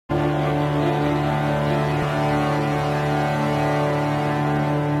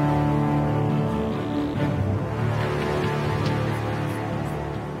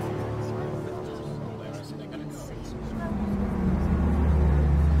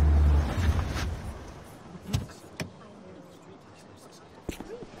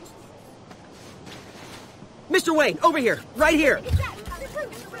Mr. Wayne, over here. Right here.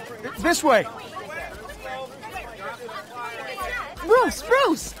 This way.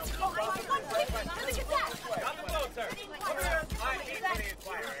 Bruce!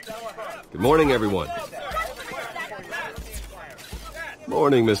 Good morning, everyone.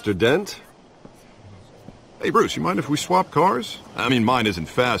 Morning, Mr. Dent. Hey, Bruce, you mind if we swap cars? I mean, mine isn't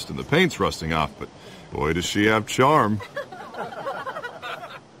fast and the paint's rusting off, but boy, does she have charm.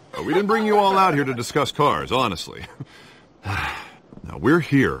 We didn't bring you all out here to discuss cars, honestly. Now, we're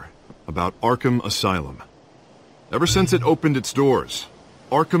here about Arkham Asylum. Ever since it opened its doors,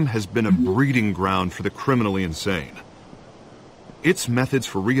 Arkham has been a breeding ground for the criminally insane. Its methods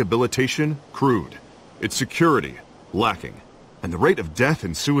for rehabilitation, crude. Its security, lacking. And the rate of death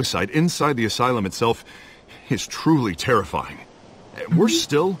and suicide inside the asylum itself is truly terrifying. And worse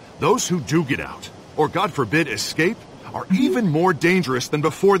still, those who do get out, or God forbid escape, are even more dangerous than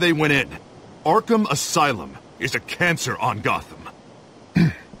before they went in. Arkham Asylum is a cancer on Gotham.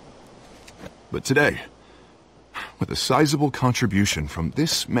 But today, with a sizable contribution from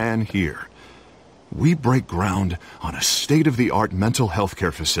this man here, we break ground on a state-of-the-art mental health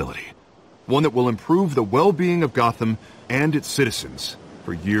care facility. One that will improve the well-being of Gotham and its citizens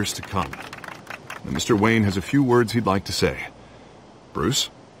for years to come. And Mr. Wayne has a few words he'd like to say. Bruce?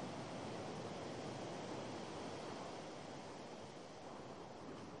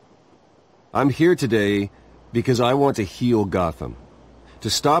 I'm here today because I want to heal Gotham. To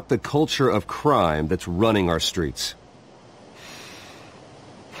stop the culture of crime that's running our streets.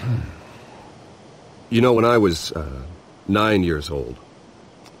 You know, when I was 9 years old,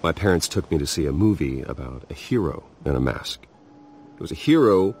 my parents took me to see a movie about a hero in a mask. It was a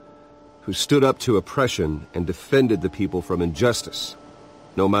hero who stood up to oppression and defended the people from injustice,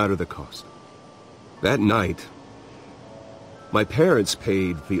 no matter the cost. That night, my parents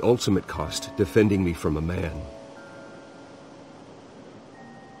paid the ultimate cost defending me from a man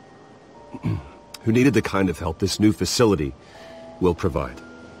who needed the kind of help this new facility will provide.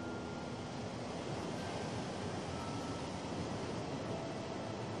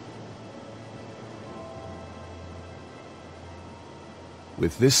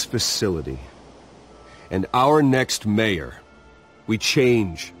 With this facility and our next mayor, we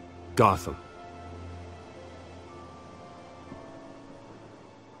change Gotham.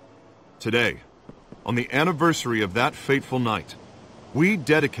 Today, on the anniversary of that fateful night, we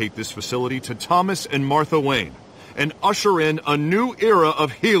dedicate this facility to Thomas and Martha Wayne and usher in a new era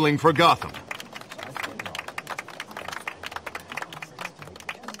of healing for Gotham.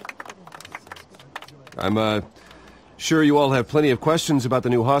 I'm sure you all have plenty of questions about the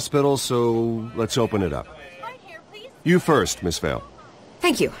new hospital, so let's open it up. You first, Miss Vale.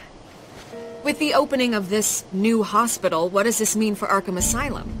 Thank you. With the opening of this new hospital, what does this mean for Arkham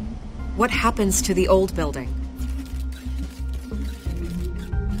Asylum? What happens to the old building?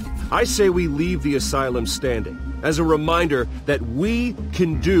 I say we leave the asylum standing as a reminder that we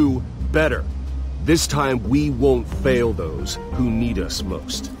can do better. This time we won't fail those who need us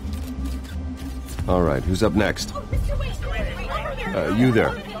most. All right, who's up next? You there.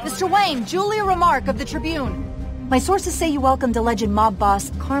 Mr. Wayne, Julia Remark of the Tribune. My sources say you welcomed alleged mob boss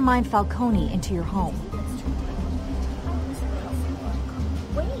Carmine Falcone into your home.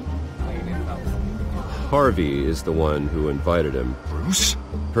 Harvey is the one who invited him. Bruce?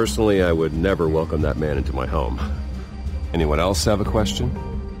 Personally, I would never welcome that man into my home. Anyone else have a question?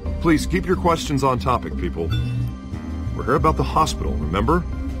 Please keep your questions on topic, people. We're here about the hospital, remember?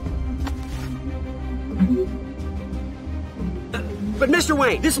 But Mr.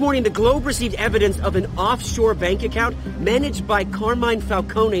 Wayne, this morning the Globe received evidence of an offshore bank account managed by Carmine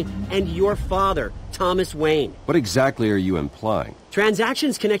Falcone and your father, Thomas Wayne. What exactly are you implying?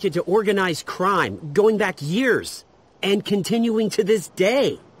 Transactions connected to organized crime going back years and continuing to this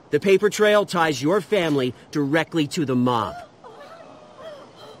day. The paper trail ties your family directly to the mob.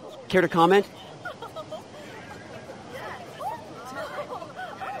 Care to comment?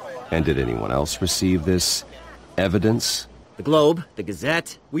 And did anyone else receive this evidence? The Globe, the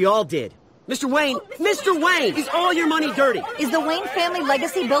Gazette, we all did. Mr. Wayne, is all your money dirty? Is the Wayne family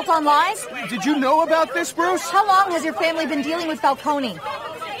legacy built on lies? Did you know about this, Bruce? How long has your family been dealing with Falcone?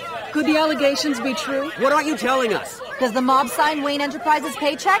 Could the allegations be true? What aren't you telling us? Does the mob sign Wayne Enterprises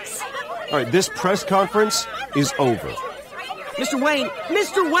paychecks? All right, this press conference is over. Mr. Wayne!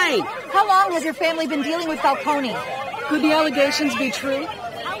 How long has your family been dealing with Falcone? Could the allegations be true?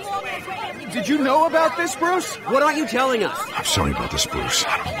 Did you know about this, Bruce? What aren't you telling us? I'm sorry about this, Bruce.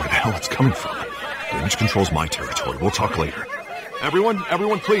 I don't know where the hell it's coming from. Damage control's my territory. We'll talk later. Everyone,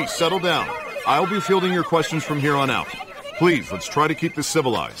 please settle down. I'll be fielding your questions from here on out. Please, let's try to keep this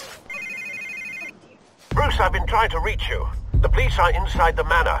civilized. Bruce, I've been trying to reach you. The police are inside the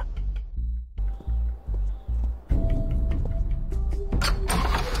manor.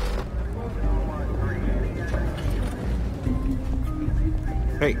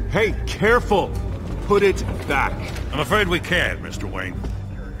 Hey, careful! Put it back. I'm afraid we can't, Mr. Wayne.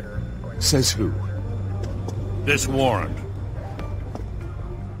 Says who? This warrant.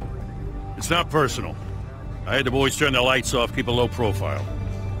 It's not personal. I had the boys turn the lights off, keep a low profile.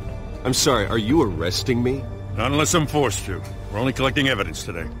 I'm sorry, are you arresting me? Not unless I'm forced to. We're only collecting evidence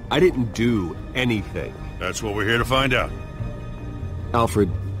today. I didn't do anything. That's what we're here to find out. Alfred,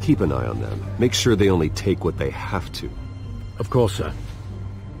 keep an eye on them. Make sure they only take what they have to. Of course, sir.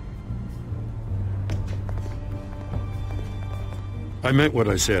 I meant what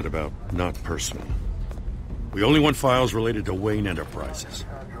I said about not personal. We only want files related to Wayne Enterprises.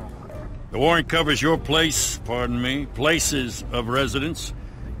 The warrant covers your place, pardon me, places of residence,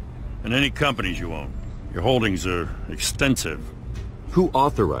 and any companies you own. Your holdings are extensive. Who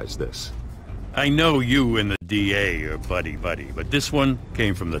authorized this? I know you and the DA are buddy-buddy, but this one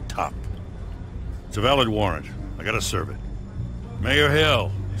came from the top. It's a valid warrant. I gotta serve it. Mayor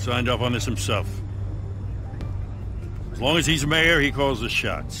Hill signed off on this himself. As long as he's mayor, he calls the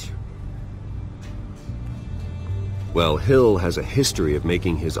shots. Well, Hill has a history of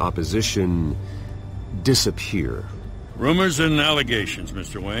making his opposition disappear. Rumors and allegations,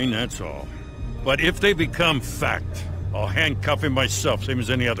 Mr. Wayne, that's all. But if they become fact, I'll handcuff him myself, same as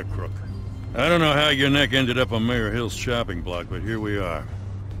any other crook. I don't know how your neck ended up on Mayor Hill's shopping block, but here we are.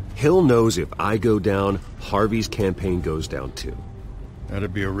 Hill knows if I go down, Harvey's campaign goes down too.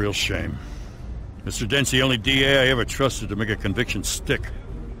 That'd be a real shame. Mr. Dent's the only DA I ever trusted to make a conviction stick.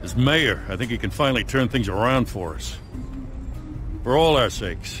 As mayor, I think he can finally turn things around for us. For all our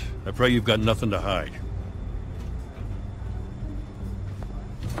sakes, I pray you've got nothing to hide.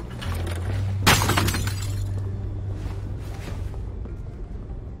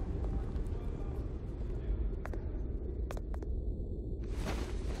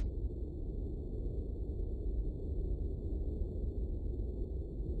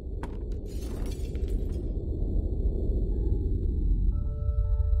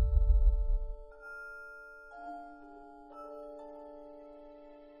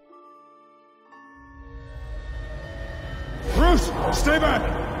 Stay back!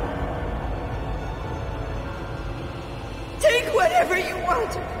 Take whatever you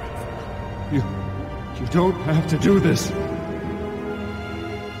want. You don't have to do this.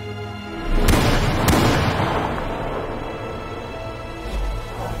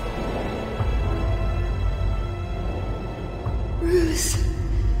 Bruce.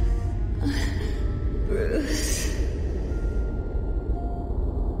 Bruce.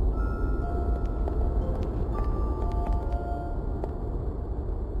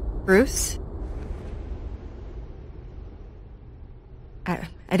 Bruce?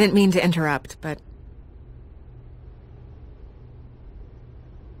 I didn't mean to interrupt, but...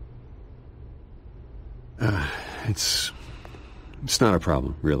 It's not a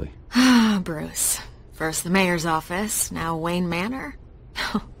problem, really. Bruce. First the mayor's office, now Wayne Manor.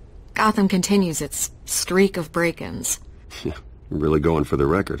 Gotham continues its streak of break-ins. Yeah, really going for the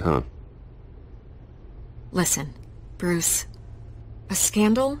record, huh? Listen, Bruce. A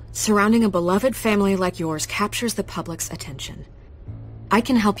scandal surrounding a beloved family like yours captures the public's attention. I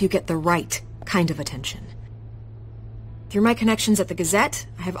can help you get the right kind of attention. Through my connections at the Gazette,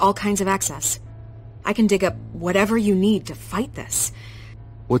 I have all kinds of access. I can dig up whatever you need to fight this.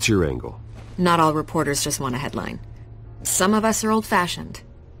 What's your angle? Not all reporters just want a headline. Some of us are old-fashioned.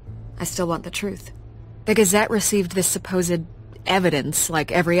 I still want the truth. The Gazette received this supposed evidence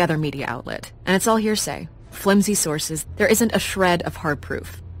like every other media outlet, and it's all hearsay. Flimsy sources. There isn't a shred of hard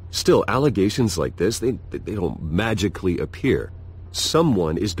proof. Still, allegations like this, they don't magically appear.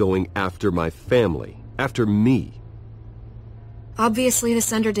 Someone is going after my family. After me. Obviously, the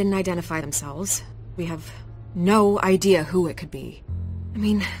sender didn't identify themselves. We have no idea who it could be. I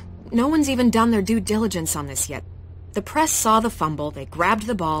mean, no one's even done their due diligence on this yet. The press saw the fumble, they grabbed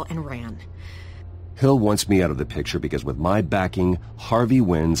the ball and ran. Hill wants me out of the picture because with my backing, Harvey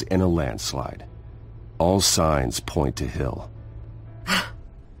wins in a landslide. All signs point to Hill.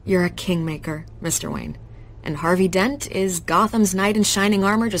 You're a kingmaker, Mr. Wayne. And Harvey Dent is Gotham's knight in shining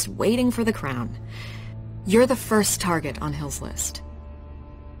armor just waiting for the crown. You're the first target on Hill's list.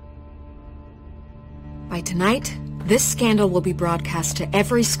 By tonight, this scandal will be broadcast to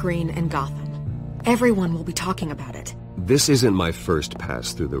every screen in Gotham. Everyone will be talking about it. This isn't my first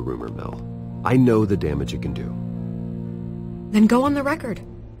pass through the rumor mill. I know the damage it can do. Then go on the record.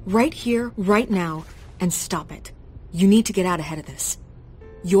 Right here, right now, and stop it. You need to get out ahead of this.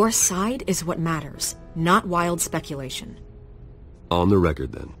 Your side is what matters. not wild speculation. On the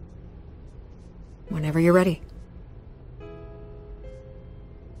record, then. Whenever you're ready.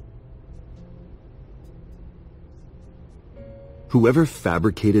 Whoever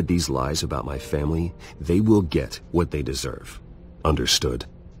fabricated these lies about my family, they will get what they deserve. Understood?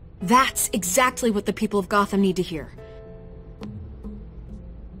 That's exactly what the people of Gotham need to hear.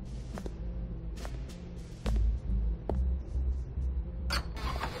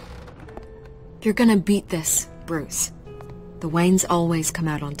 You're gonna beat this, Bruce. The Waynes always come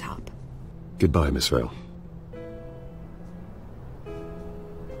out on top. Goodbye, Miss Vale.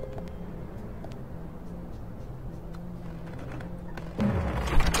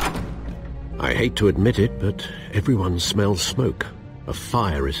 I hate to admit it, but everyone smells smoke. A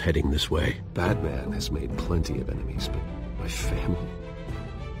fire is heading this way. Batman has made plenty of enemies, but my family...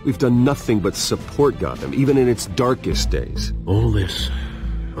 We've done nothing but support Gotham, even in its darkest days. All this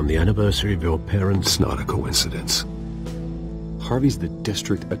on the anniversary of your parents'... It's not a coincidence. Harvey's the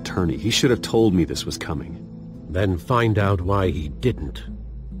district attorney. He should have told me this was coming. Then find out why he didn't.